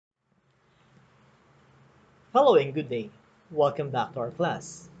Hello and good day. Welcome back to our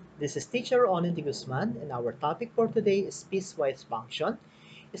class. This is teacher Onin and our topic for today is piecewise function.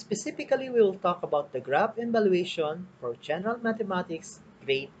 Specifically, we will talk about the graph evaluation for general mathematics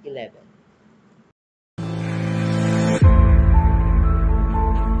grade 11.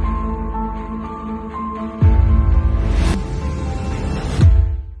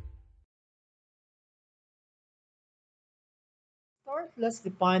 Start, let's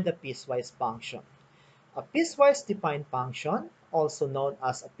define the piecewise function. A piecewise defined function, also known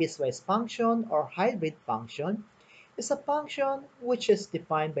as a piecewise function or hybrid function, is a function which is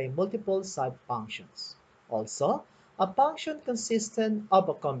defined by multiple subfunctions. Also, a function consistent of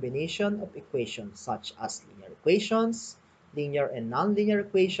a combination of equations such as linear equations, linear and nonlinear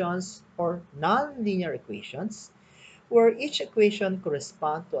equations, or nonlinear equations, where each equation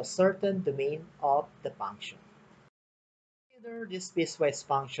corresponds to a certain domain of the function. Consider this piecewise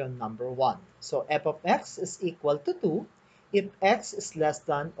function number 1. So f of x is equal to 2 if x is less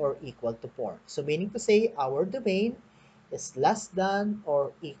than or equal to 4. So meaning to say our domain is less than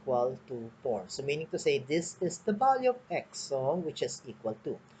or equal to 4. So meaning to say this is the value of x, so which is equal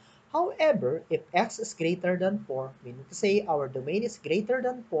to. However, if x is greater than 4, meaning to say our domain is greater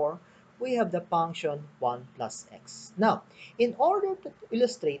than 4, we have the function 1 plus x. Now, in order to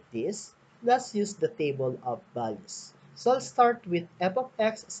illustrate this, let's use the table of values. So I'll start with f of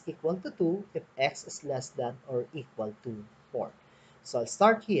x is equal to 2 if x is less than or equal to 4. So I'll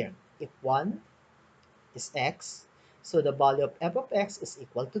start here. If 1 is x, so the value of f of x is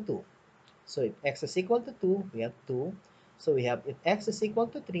equal to 2. So if x is equal to 2, we have 2. So we have if x is equal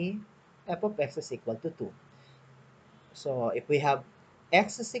to 3, f of x is equal to 2. So if we have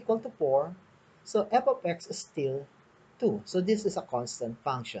x is equal to 4, so f of x is still 2. So this is a constant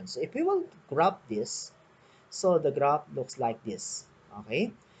function. So if we will graph this, so the graph looks like this.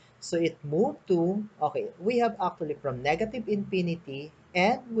 Okay. So it moved to, okay, we have actually from negative infinity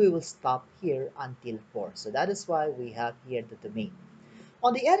and we will stop here until 4. So that is why we have here the domain.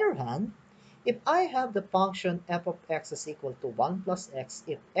 On the other hand, if I have the function f of x is equal to 1 plus x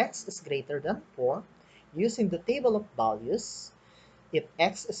if x is greater than 4, using the table of values, if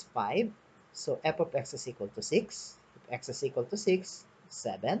x is 5, so f of x is equal to 6. If x is equal to 6,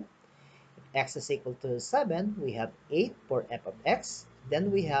 7. If x is equal to 7, we have 8 for f of x.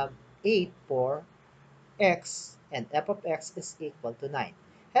 Then we have 8 for x, and f of x is equal to 9.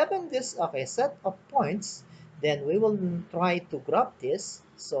 Having this okay, set of points, then we will try to graph this.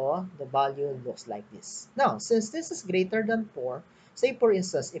 So the value looks like this. Now, since this is greater than 4, say for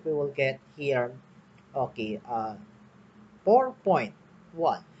instance, if we will get here, okay, 4.1.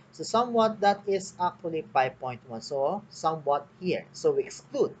 So somewhat that is actually 5.1. So somewhat here. So we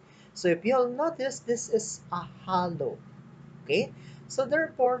exclude. So if you'll notice, this is a hollow. Okay. So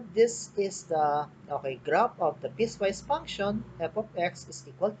therefore, this is the okay graph of the piecewise function f of x is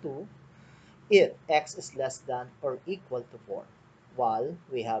equal to if x is less than or equal to 4. While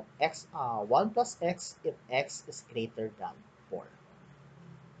we have x 1 plus x if x is greater than 4.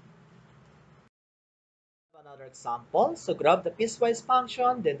 Another example. So grab the piecewise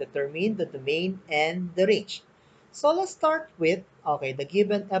function, then determine the domain and the range. So let's start with, okay, the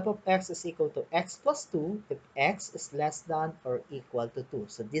given f of x is equal to x plus 2 if x is less than or equal to 2.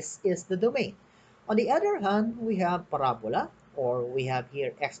 So this is the domain. On the other hand, we have parabola, or we have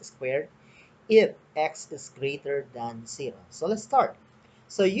here x squared if x is greater than 0. So let's start.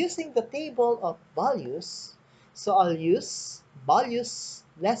 So using the table of values, so I'll use values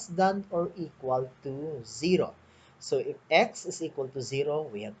less than or equal to 0. So if x is equal to 0,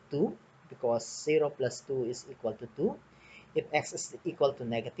 we have 2 because 0 plus 2 is equal to 2. If x is equal to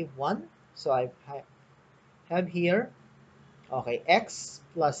negative 1, so I have here, okay, x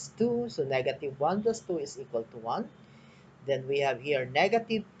plus 2, so negative 1 plus 2 is equal to 1. Then we have here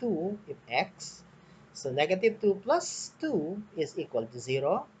negative 2 if x. So negative 2 plus 2 is equal to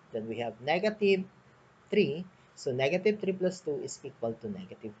 0. Then we have negative 3. So negative 3 plus 2 is equal to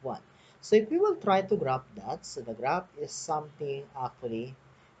negative 1. So if we will try to graph that, so the graph is something actually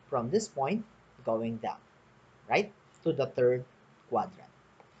from this point going down, right, to the third quadrant.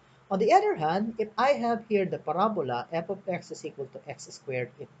 On the other hand, if I have here the parabola f of x is equal to x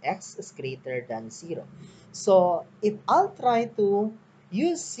squared if x is greater than 0. So if I'll try to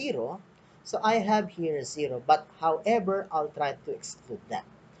use 0, so I have here 0, but however, I'll try to exclude that.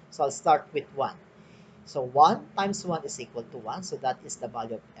 So I'll start with 1. So 1 times 1 is equal to 1, so that is the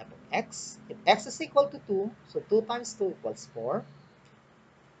value of f of x. If x is equal to 2, so 2 times 2 equals 4.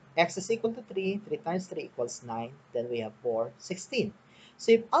 X is equal to 3, 3 times 3 equals 9, then we have 4, 16.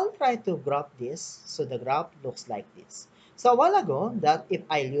 So if I'll try to graph this, so the graph looks like this. So a while ago, that if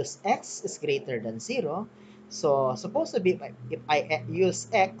I use x is greater than 0, So supposed to be if I use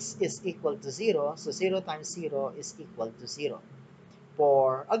x is equal to 0, so 0 times 0 is equal to 0.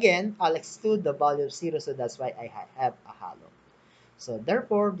 For, again, I'll exclude the value of 0, so that's why I have a hollow. So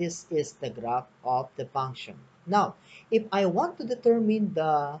therefore, this is the graph of the function. Now, if I want to determine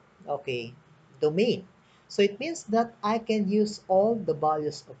the, okay, domain, so it means that I can use all the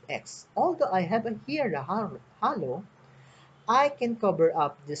values of x. Although I have here the hollow, I can cover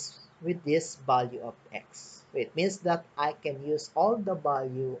up this with this value of x. So it means that I can use all the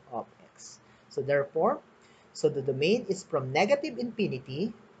value of x. So therefore, so the domain is from negative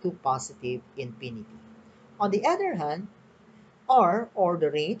infinity to positive infinity. On the other hand, R, or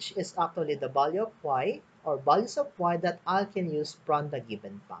the range, is actually the value of y or values of y that I can use from the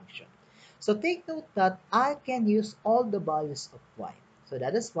given function. So take note that I can use all the values of y. So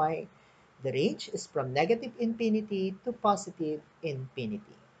that is why the range is from negative infinity to positive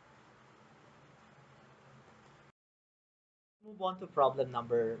infinity. Move on to problem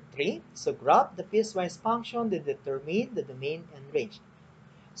number 3. So graph the piecewise function to determine the domain and range.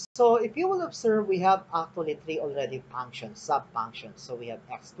 So if you will observe, we have actually three already functions, sub-functions. So we have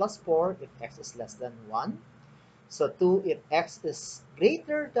x plus 4 if x is less than 1. So 2 if x is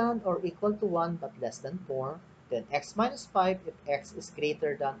greater than or equal to 1 but less than 4. Then x minus 5 if x is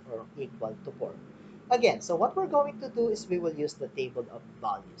greater than or equal to 4. Again, so what we're going to do is we will use the table of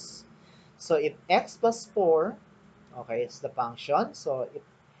values. So if x plus 4, okay, it's the function. So if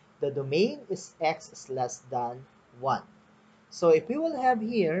the domain is x is less than 1. So if we will have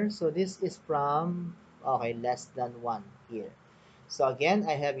here, so this is from, okay, less than 1 here. So again,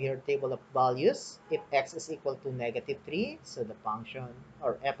 I have here table of values. If x is equal to negative 3, so the function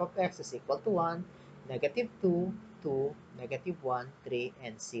or f of x is equal to 1, negative 2, 2, negative 1, 3,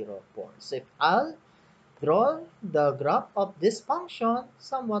 and 0, 4. So if I'll draw the graph of this function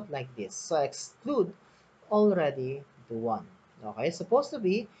somewhat like this. So I exclude already the 1. Okay, supposed to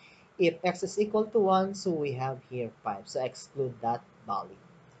be if x is equal to 1, so we have here 5. So I exclude that value.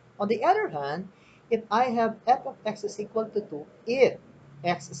 On the other hand, if I have f of x is equal to 2, if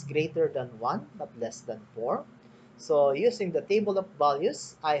x is greater than 1 but less than 4, so using the table of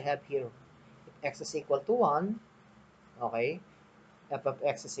values, I have here if x is equal to 1, okay, f of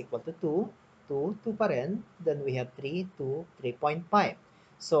x is equal to 2, 2 pa rin. Then we have 3, 2, 3.5.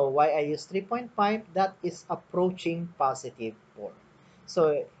 So why I use 3.5? That is approaching positive 4.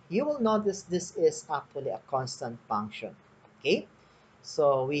 So you will notice this is actually a constant function. Okay?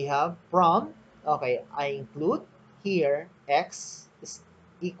 So we have from, okay, I include here x is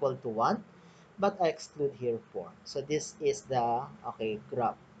equal to 1, but I exclude here 4. So this is the, okay,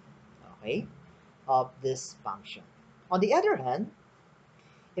 graph, okay, of this function. On the other hand,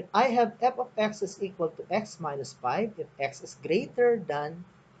 if I have f of x is equal to x minus 5, if x is greater than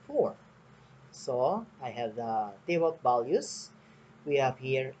 4. So I have the table of values. We have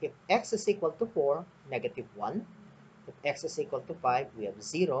here, if x is equal to 4, negative 1. If x is equal to 5, we have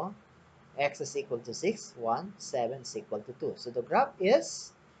 0. X is equal to 6, 1, 7 is equal to 2. So the graph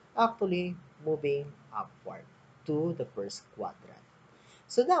is actually moving upward to the first quadrant.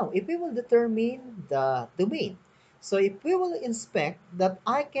 So now, if we will determine the domain, so if we will inspect that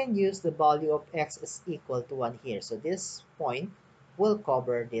I can use the value of x is equal to 1 here. So this point will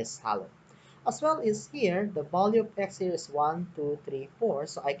cover this hollow. As well as here, the value of x here is 1, 2, 3, 4.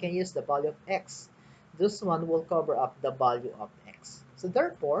 So I can use the value of x. This one will cover up the value of x. So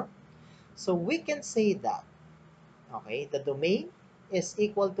therefore, so we can say that, okay, the domain is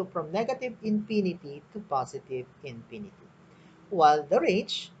equal to from negative infinity to positive infinity. While the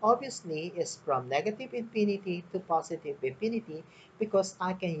range, obviously, is from negative infinity to positive infinity because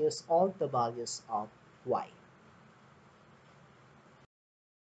I can use all the values of y.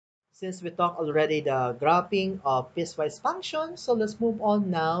 Since we talked already the graphing of piecewise functions, so let's move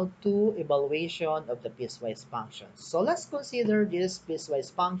on now to evaluation of the piecewise functions. So let's consider this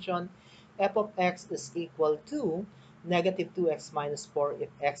piecewise function f of x is equal to negative 2x minus 4 if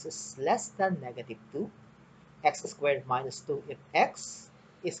x is less than negative 2, x squared minus 2 if x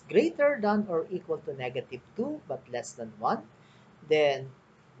is greater than or equal to negative 2 but less than 1. Then,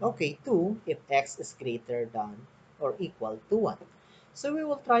 okay, 2 if x is greater than or equal to 1. So we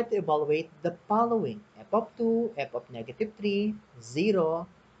will try to evaluate the following: f of 2, f of negative 3, 0,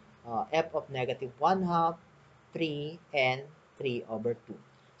 f of negative 1 half, 3, and 3 over 2.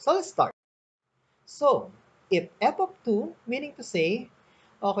 So let's start. So, if f of 2, meaning to say,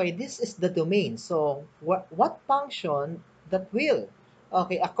 okay, this is the domain. So, what function that will,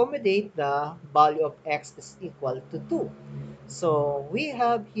 okay, accommodate the value of x is equal to 2? So, we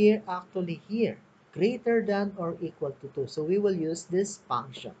have here, actually here, greater than or equal to 2. So, we will use this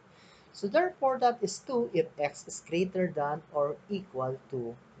function. So therefore, that is 2 if x is greater than or equal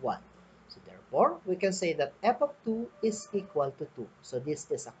to 1. So therefore, we can say that f of 2 is equal to 2. So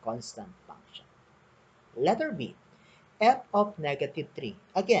this is a constant function. Letter B, f of negative 3.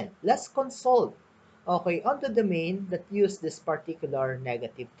 Again, let's consult, okay, on the domain that use this particular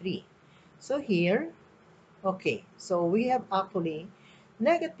negative 3. So here, okay, so we have actually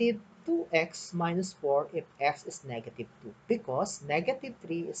negative 2x minus 4 if x is negative 2 because negative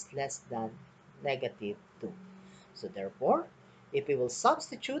 3 is less than negative 2. So therefore, if we will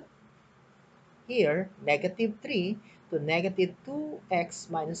substitute here negative 3 to negative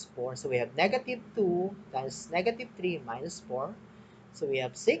 2x minus 4, so we have negative 2 times negative 3 minus 4. So we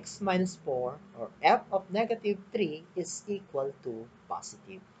have 6 minus 4, or f of negative 3 is equal to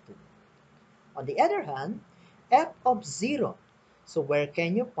positive 2. On the other hand, f of 0. So where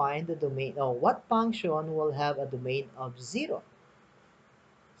can you find the domain, or what function will have a domain of 0?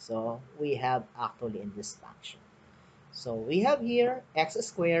 So we have actually in this function. So we have here x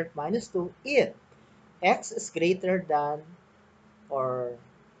squared minus 2 if x is greater than or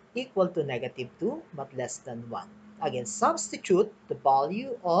equal to negative 2 but less than 1. Again, substitute the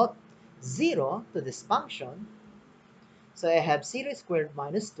value of 0 to this function. So I have 0 squared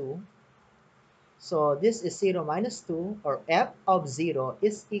minus 2. So this is 0 minus 2, or f of 0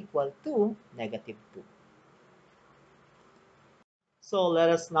 is equal to negative 2. So let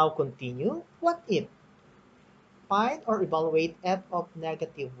us now continue. What if? Find or evaluate f of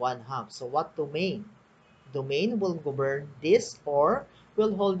negative 1 half. So what domain? Domain will govern this or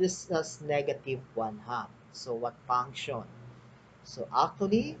will hold this as negative 1 half. So what function? So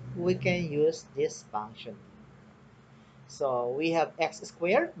actually, we can use this function. So we have x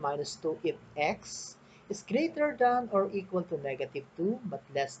squared minus 2 if x is greater than or equal to negative 2 but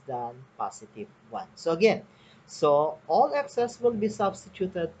less than positive 1. So again, so all x's will be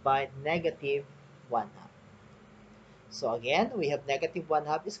substituted by negative 1 half. So again, we have negative 1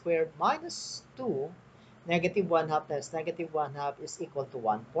 half squared minus 2. Negative 1 half times negative 1 half is equal to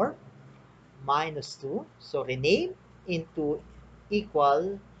 1/4 minus 2. So rename into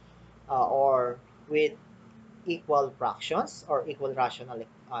equal or with equal fractions or equal rational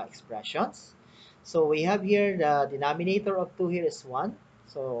expressions. So we have here the denominator of 2 here is 1.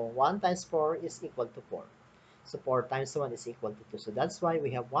 So 1 times 4 is equal to 4. So 4 times 1 is equal to 2. So that's why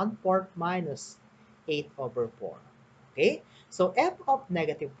we have 1/4 minus 8 over 4. Okay, so f of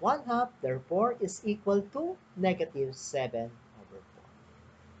negative 1 half therefore is equal to negative 7 over 4.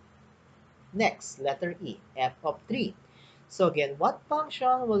 Next, letter E, f of 3. So again, what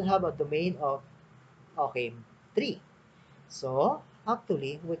function will have a domain of, okay, 3? So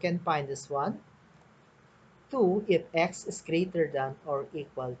actually, we can find this one, 2 if x is greater than or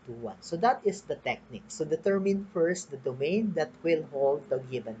equal to 1. So that is the technique. So determine first the domain that will hold the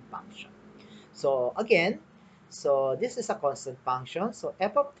given function. So again, so this is a constant function. So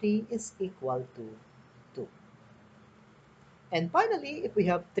f of 3 is equal to 2. And finally, if we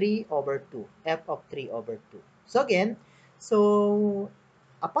have 3 over 2, f of 3 over 2. So again, so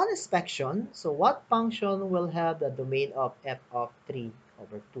upon inspection, so what function will have the domain of f of 3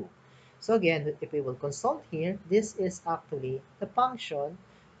 over 2? So again, if we will consult here, this is actually the function,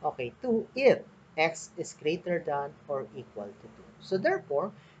 okay, 2 if x is greater than or equal to 2. So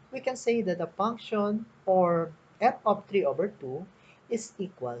therefore, we can say that the function or f of 3 over 2 is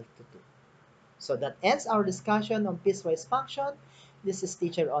equal to 2. So that ends our discussion on piecewise function. This is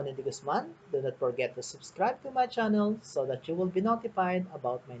teacher Onin. Do not forget to subscribe to my channel so that you will be notified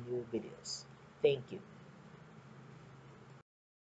about my new videos. Thank you.